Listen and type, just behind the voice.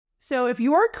So if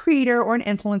you're a creator or an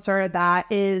influencer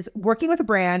that is working with a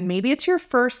brand, maybe it's your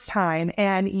first time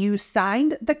and you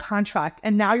signed the contract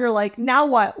and now you're like, now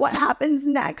what? What happens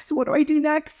next? What do I do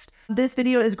next? This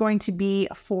video is going to be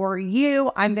for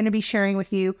you. I'm going to be sharing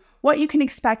with you what you can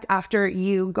expect after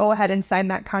you go ahead and sign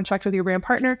that contract with your brand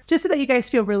partner, just so that you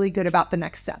guys feel really good about the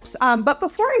next steps. But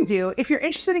before I do, if you're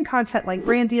interested in content like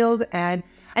brand deals and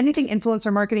anything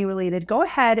influencer marketing related, go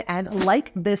ahead and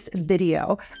like this video.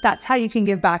 That's how you can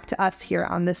give back to us here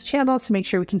on this channel to make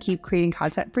sure we can keep creating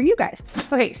content for you guys.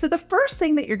 Okay, so the first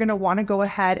thing that you're going to want to go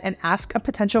ahead and ask a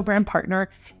potential brand partner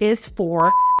is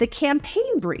for the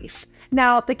campaign brief.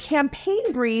 Now, the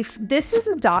campaign brief, this is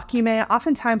a document,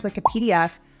 oftentimes like a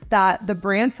PDF, that the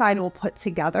brand side will put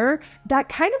together that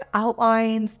kind of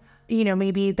outlines, you know,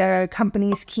 maybe the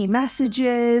company's key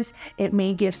messages. It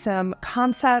may give some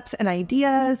concepts and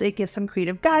ideas. It gives some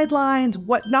creative guidelines,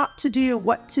 what not to do,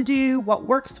 what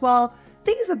works well,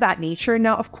 things of that nature.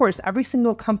 Now, of course, every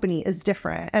single company is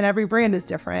different and every brand is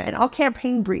different, and all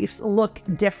campaign briefs look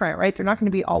different, right? They're not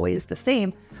going to be always the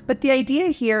same. But the idea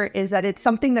here is that it's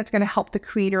something that's going to help the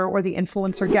creator or the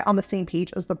influencer get on the same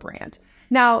page as the brand.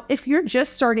 Now, if you're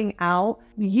just starting out,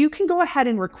 you can go ahead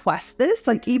and request this,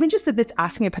 like even just if it's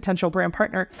asking a potential brand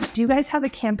partner, do you guys have a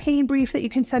campaign brief that you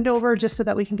can send over just so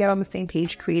that we can get on the same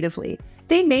page creatively?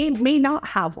 They may not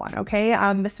have one, okay?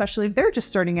 Especially if they're just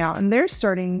starting out and they're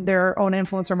starting their own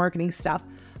influencer marketing stuff.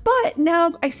 But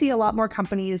now I see a lot more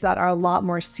companies that are a lot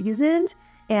more seasoned,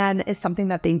 and it's something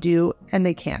that they do and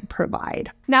they can't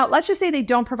provide. Now, let's just say they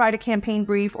don't provide a campaign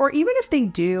brief, or even if they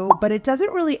do, but it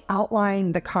doesn't really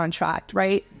outline the contract,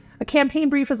 right? A campaign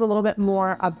brief is a little bit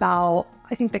more about,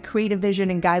 I think, the creative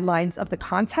vision and guidelines of the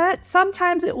content.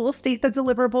 Sometimes it will state the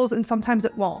deliverables and sometimes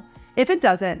it won't. If it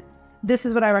doesn't, this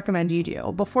is what I recommend you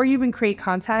do. Before you even create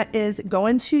content is go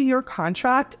into your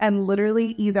contract and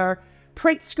literally either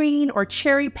print screen or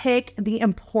cherry pick the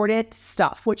important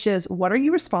stuff, which is what are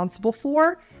you responsible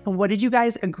for and what did you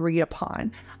guys agree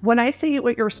upon? When I say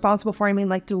what you're responsible for, I mean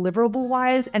like deliverable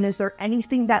wise, and is there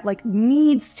anything that like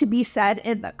needs to be said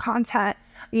in the content,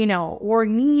 you know, or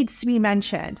needs to be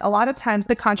mentioned? A lot of times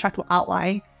the contract will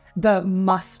outline the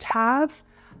must-haves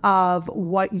of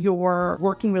what your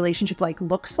working relationship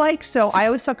looks like. So I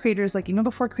always tell creators, like, even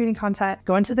before creating content,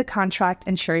 go into the contract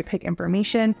and cherry pick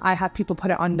information. I have people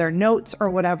put it on their notes or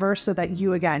whatever so that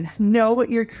you, again, know what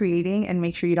you're creating and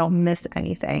make sure you don't miss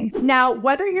anything. Now,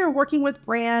 whether you're working with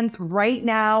brands right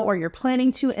now or you're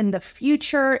planning to in the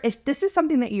future, if this is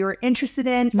something that you're interested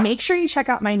in, make sure you check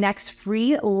out my next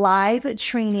free live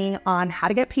training on how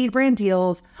to get paid brand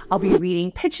deals. I'll be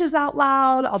reading pitches out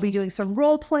loud. I'll be doing some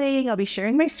role playing. I'll be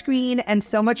sharing my screen and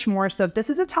so much more. So if this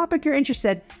is a topic you're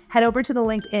interested, head over to the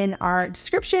link in our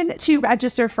description to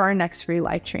register for our next free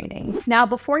live training. Now,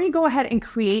 before you go ahead and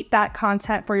create that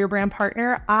content for your brand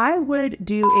partner, I would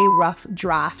do a rough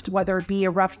draft, whether it be a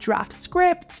rough draft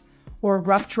script or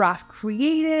rough draft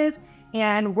creative.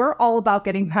 And we're all about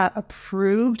getting that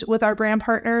approved with our brand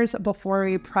partners before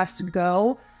we press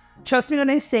go. Trust me when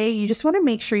I say you just want to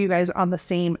make sure you guys are on the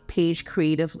same page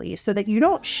creatively so that you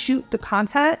don't shoot the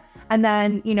content and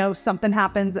then, you know, something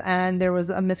happens and there was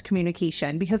a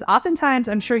miscommunication, because oftentimes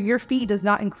I'm sure your feed does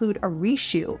not include a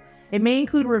reshoot. It may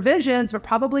include revisions, but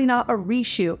probably not a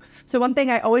reshoot. So one thing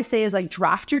I always say is like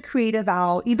draft your creative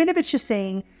out, even if it's just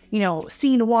saying, you know,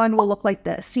 scene 1 will look like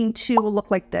this, scene 2 will look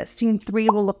like this, scene 3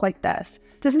 will look like this.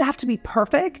 It doesn't have to be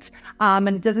perfect, and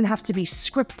it doesn't have to be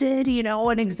scripted, you know,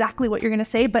 and exactly what you're going to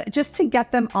say, but just to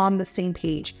get them on the same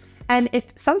page. And if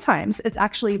sometimes it's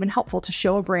actually even helpful to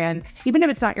show a brand, even if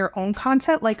it's not your own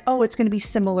content, like, oh, it's going to be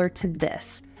similar to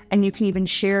this. And you can even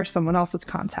share someone else's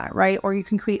content, right? Or you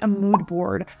can create a mood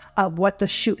board of what the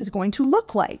shoot is going to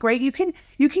look like, right? You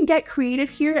can get creative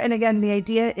here. And again, the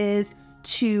idea is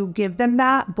to give them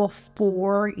that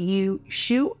before you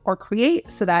shoot or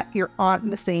create so that you're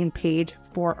on the same page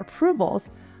for approvals.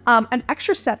 An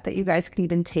extra step that you guys can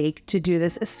even take to do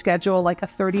this is schedule like a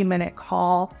 30-minute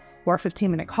call or a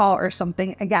 15-minute call or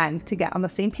something, again, to get on the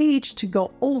same page, to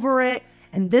go over it.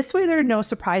 And this way there are no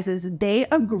surprises. They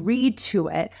agreed to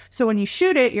it. So when you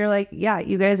shoot it, you're like, yeah,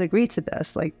 you guys agreed to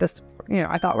this. Like this, you know,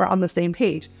 I thought we're on the same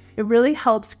page. It really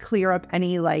helps clear up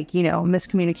any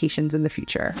miscommunications in the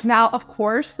future. Now, of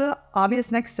course, the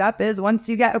obvious next step is once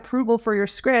you get approval for your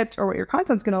script or what your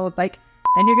content's going to look like,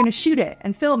 then you're going to shoot it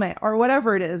and film it or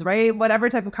whatever it is, right? Whatever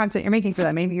type of content you're making for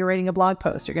them. Maybe you're writing a blog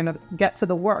post. You're going to get to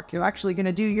the work. You're actually going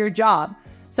to do your job.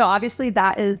 So obviously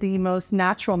that is the most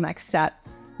natural next step.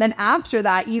 Then after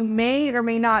that, you may or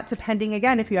may not, depending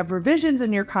again, if you have revisions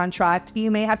in your contract,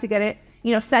 you may have to get it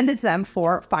send it to them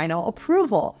for final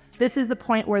approval. This is the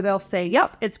point where they'll say,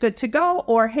 yep, it's good to go,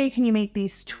 or hey, can you make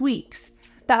these tweaks?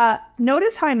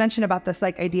 Notice how I mentioned about this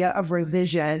idea of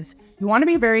revisions. You want to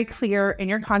be very clear in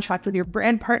your contract with your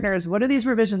brand partners. What do these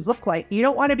revisions look like? You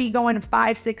don't want to be going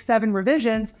 5, 6, 7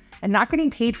 revisions and not getting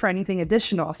paid for anything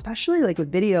additional, especially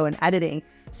with video and editing.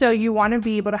 So you want to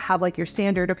be able to have your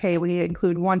standard, okay, we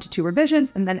include 1 to 2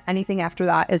 revisions, and then anything after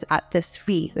that is at this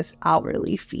fee, this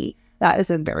hourly fee. That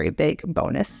is a very big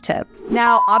bonus tip.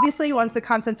 Now, obviously, once the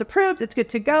content's approved, it's good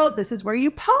to go. This is where you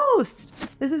post.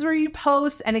 This is where you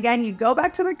post. And again, you go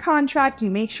back to the contract, you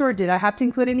make sure, did I have to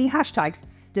include any hashtags?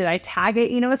 Did I tag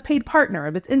it, as paid partner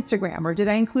if it's Instagram, or did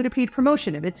I include a paid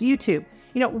promotion if it's YouTube?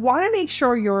 Want to make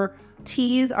sure your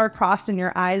T's are crossed and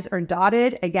your I's are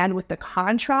dotted, again, with the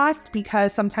contract,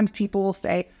 because sometimes people will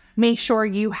say, make sure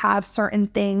you have certain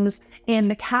things in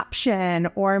the caption,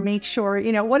 or make sure,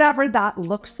 whatever that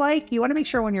looks like. You want to make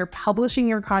sure when you're publishing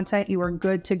your content, you are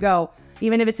good to go,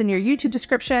 even if it's in your YouTube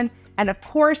description. And of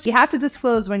course, you have to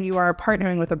disclose when you are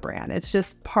partnering with a brand. It's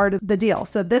just part of the deal.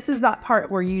 So this is that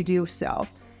part where you do so.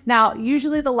 Now,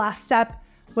 usually the last step,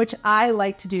 which I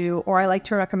like to do, or I like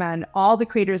to recommend all the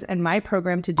creators in my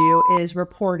program to do, is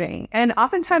reporting. And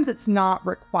oftentimes it's not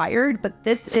required, but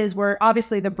this is where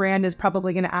obviously the brand is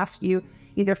probably going to ask you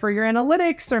either for your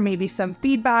analytics or maybe some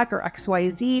feedback or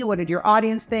XYZ. What did your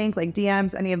audience think?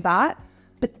 DMs, any of that.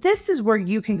 But this is where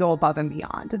you can go above and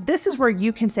beyond. This is where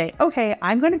you can say, okay,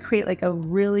 I'm going to create a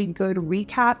really good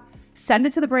recap, send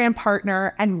it to the brand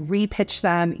partner, and repitch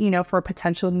them, for a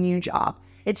potential new job.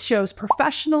 It shows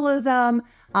professionalism,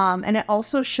 and it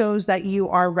also shows that you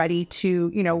are ready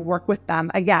to, work with them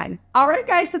again. All right,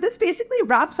 guys, so this basically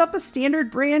wraps up a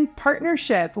standard brand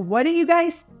partnership. What do you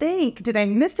guys think? Did I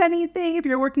miss anything if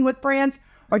you're working with brands?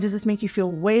 Or does this make you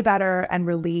feel way better and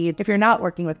relieved if you're not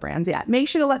working with brands yet? Make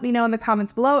sure to let me know in the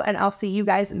comments below, and I'll see you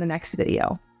guys in the next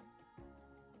video.